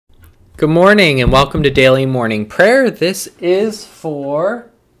Good morning and welcome to Daily Morning Prayer. This is for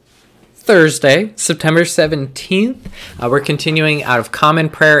Thursday, September 17th. We're continuing out of Common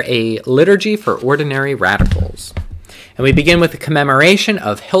Prayer, a liturgy for ordinary radicals. And we begin with the commemoration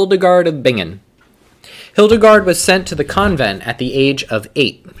of Hildegard of Bingen. Hildegard was sent to the convent at the age of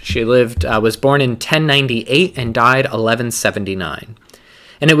 8. She was born in 1098 and died 1179.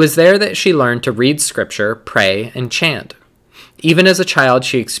 And it was there that she learned to read scripture, pray, and chant. Even as a child,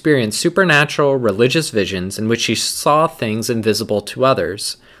 she experienced supernatural religious visions in which she saw things invisible to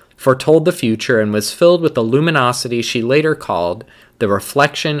others, foretold the future, and was filled with the luminosity she later called the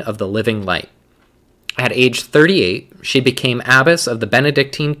reflection of the living light. At age 38, she became abbess of the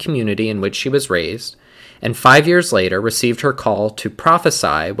Benedictine community in which she was raised, and 5 years later received her call to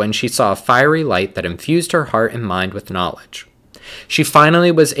prophesy when she saw a fiery light that infused her heart and mind with knowledge. She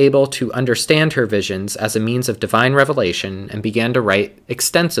finally was able to understand her visions as a means of divine revelation and began to write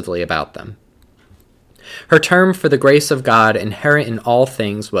extensively about them. Her term for the grace of God inherent in all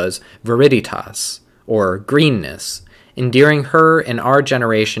things was viriditas, or greenness, endearing her and our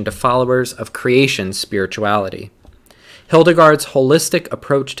generation to followers of creation spirituality. Hildegard's holistic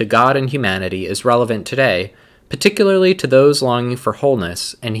approach to God and humanity is relevant today, particularly to those longing for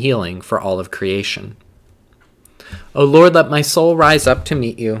wholeness and healing for all of creation. O Lord, let my soul rise up to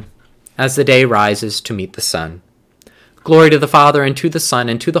meet you, as the day rises to meet the sun. Glory to the Father, and to the Son,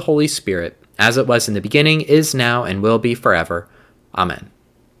 and to the Holy Spirit, as it was in the beginning, is now, and will be forever. Amen.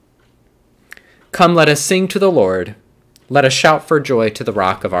 Come, let us sing to the Lord. Let us shout for joy to the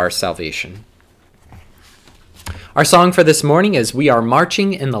rock of our salvation. Our song for this morning is We Are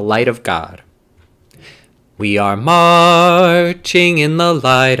Marching in the Light of God. We are marching in the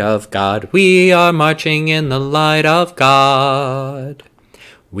light of God. We are marching in the light of God.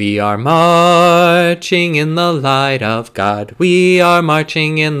 We are marching in the light of God. We are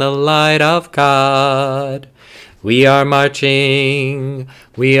marching in the light of God. We are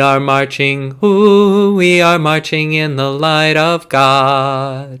marching, ooh, we are marching in the light of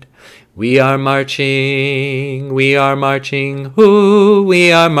God. We are marching, ooh,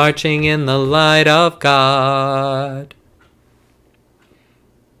 we are marching in the light of God.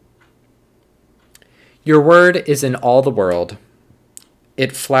 Your word is in all the world.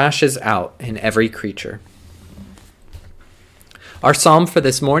 It flashes out in every creature. Our psalm for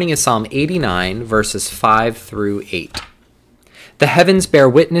this morning is Psalm 89, verses 5 through 8. The heavens bear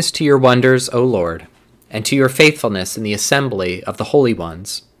witness to your wonders, O Lord, and to your faithfulness in the assembly of the holy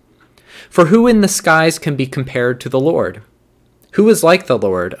ones. For who in the skies can be compared to the Lord? Who is like the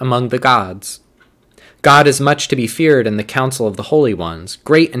Lord among the gods? God is much to be feared in the council of the holy ones,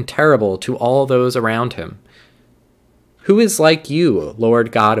 great and terrible to all those around him. Who is like you,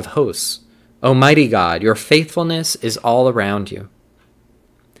 Lord God of hosts? O mighty God, your faithfulness is all around you.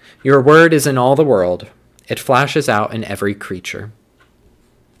 Your word is in all the world. It flashes out in every creature.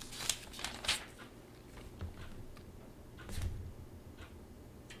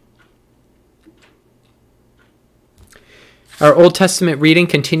 Our Old Testament reading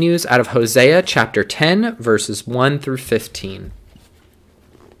continues out of Hosea chapter 10, verses 1 through 15.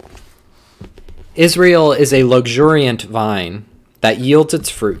 Israel is a luxuriant vine that yields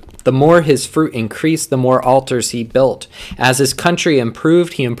its fruit. The more his fruit increased, the more altars he built. As his country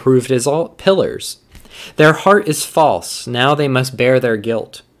improved, he improved his pillars. Their heart is false. Now they must bear their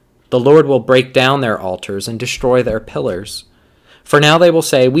guilt. The Lord will break down their altars and destroy their pillars. For now they will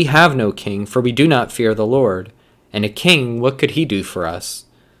say, We have no king, for we do not fear the Lord. And a king, what could he do for us?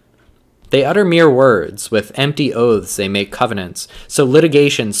 They utter mere words. With empty oaths they make covenants. So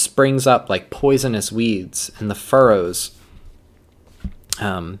litigation springs up like poisonous weeds in the furrows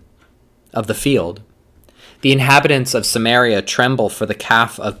of the field. The inhabitants of Samaria tremble for the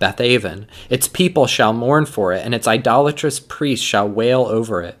calf of Bethaven. Its people shall mourn for it, and its idolatrous priests shall wail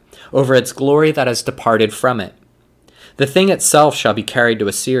over it, over its glory that has departed from it. The thing itself shall be carried to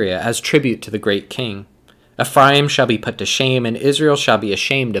Assyria as tribute to the great king. Ephraim shall be put to shame, and Israel shall be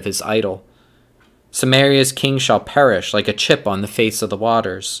ashamed of his idol. Samaria's king shall perish like a chip on the face of the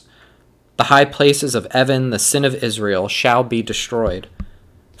waters. The high places of Evan, the sin of Israel, shall be destroyed.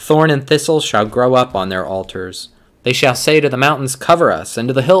 Thorn and thistle shall grow up on their altars. They shall say to the mountains, Cover us, and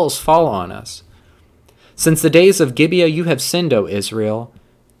to the hills, Fall on us. Since the days of Gibeah you have sinned, O Israel.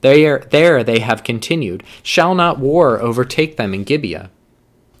 There they have continued. Shall not war overtake them in Gibeah?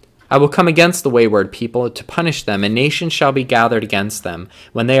 I will come against the wayward people to punish them, and nations shall be gathered against them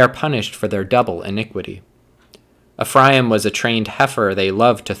when they are punished for their double iniquity. Ephraim was a trained heifer they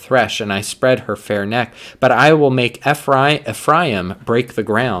loved to thresh, and I spread her fair neck. But I will make Ephraim break the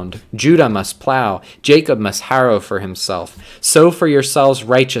ground. Judah must plow, Jacob must harrow for himself. Sow for yourselves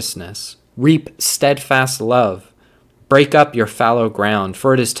righteousness, reap steadfast love. Break up your fallow ground,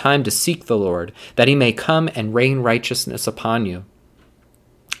 for it is time to seek the Lord, that he may come and rain righteousness upon you.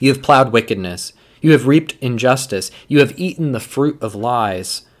 You have plowed wickedness, you have reaped injustice, you have eaten the fruit of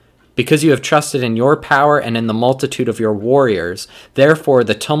lies. Because you have trusted in your power and in the multitude of your warriors, therefore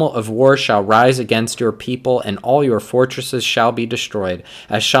the tumult of war shall rise against your people, and all your fortresses shall be destroyed,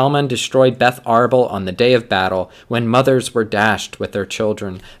 as Shalman destroyed Beth Arbel on the day of battle, when mothers were dashed with their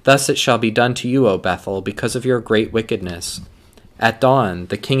children. Thus it shall be done to you, O Bethel, because of your great wickedness. At dawn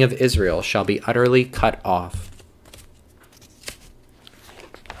the king of Israel shall be utterly cut off.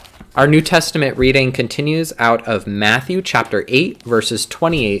 Our New Testament reading continues out of Matthew chapter 8, verses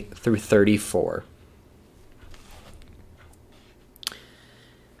 28 through 34.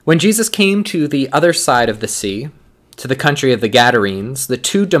 When Jesus came to the other side of the sea, to the country of the Gadarenes, the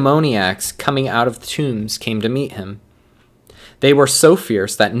two demoniacs coming out of the tombs came to meet him. They were so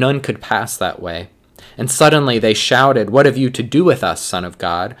fierce that none could pass that way. And suddenly they shouted, "What have you to do with us, Son of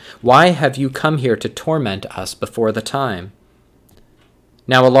God? Why have you come here to torment us before the time?"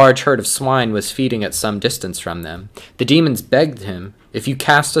 Now a large herd of swine was feeding at some distance from them. The demons begged him, "If you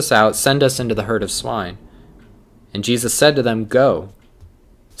cast us out, send us into the herd of swine." And Jesus said to them, "Go."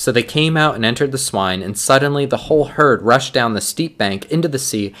 So they came out and entered the swine, and suddenly the whole herd rushed down the steep bank into the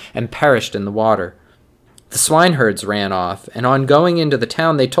sea and perished in the water. The swineherds ran off, and on going into the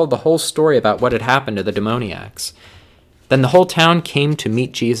town they told the whole story about what had happened to the demoniacs. Then the whole town came to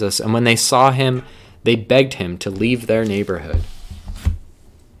meet Jesus, and when they saw him, they begged him to leave their neighborhood.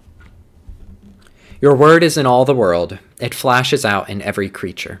 Your word is in all the world. It flashes out in every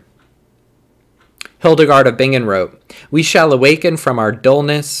creature. Hildegard of Bingen wrote, "We shall awaken from our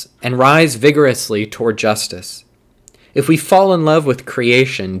dullness and rise vigorously toward justice. If we fall in love with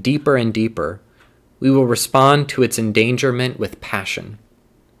creation deeper and deeper, we will respond to its endangerment with passion."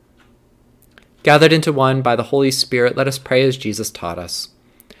 Gathered into one by the Holy Spirit, let us pray as Jesus taught us.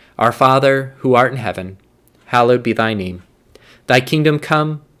 Our Father, who art in heaven, hallowed be thy name. Thy kingdom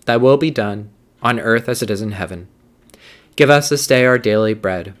come, thy will be done, on earth as it is in heaven. Give us this day our daily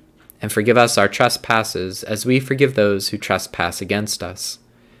bread, and forgive us our trespasses as we forgive those who trespass against us.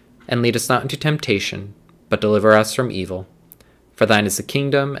 And lead us not into temptation, but deliver us from evil. For thine is the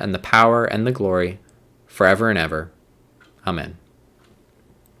kingdom, and the power, and the glory, forever and ever. Amen.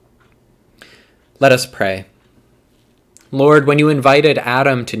 Let us pray. Lord, when you invited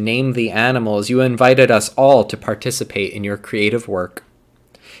Adam to name the animals, you invited us all to participate in your creative work.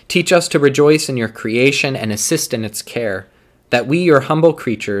 Teach us to rejoice in your creation and assist in its care, that we, your humble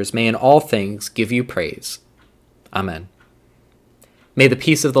creatures, may in all things give you praise. Amen. May the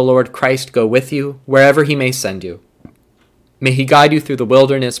peace of the Lord Christ go with you wherever he may send you. May he guide you through the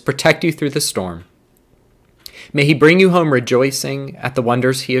wilderness, protect you through the storm. May he bring you home rejoicing at the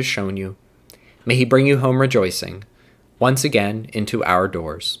wonders he has shown you. May he bring you home rejoicing once again into our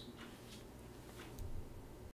doors.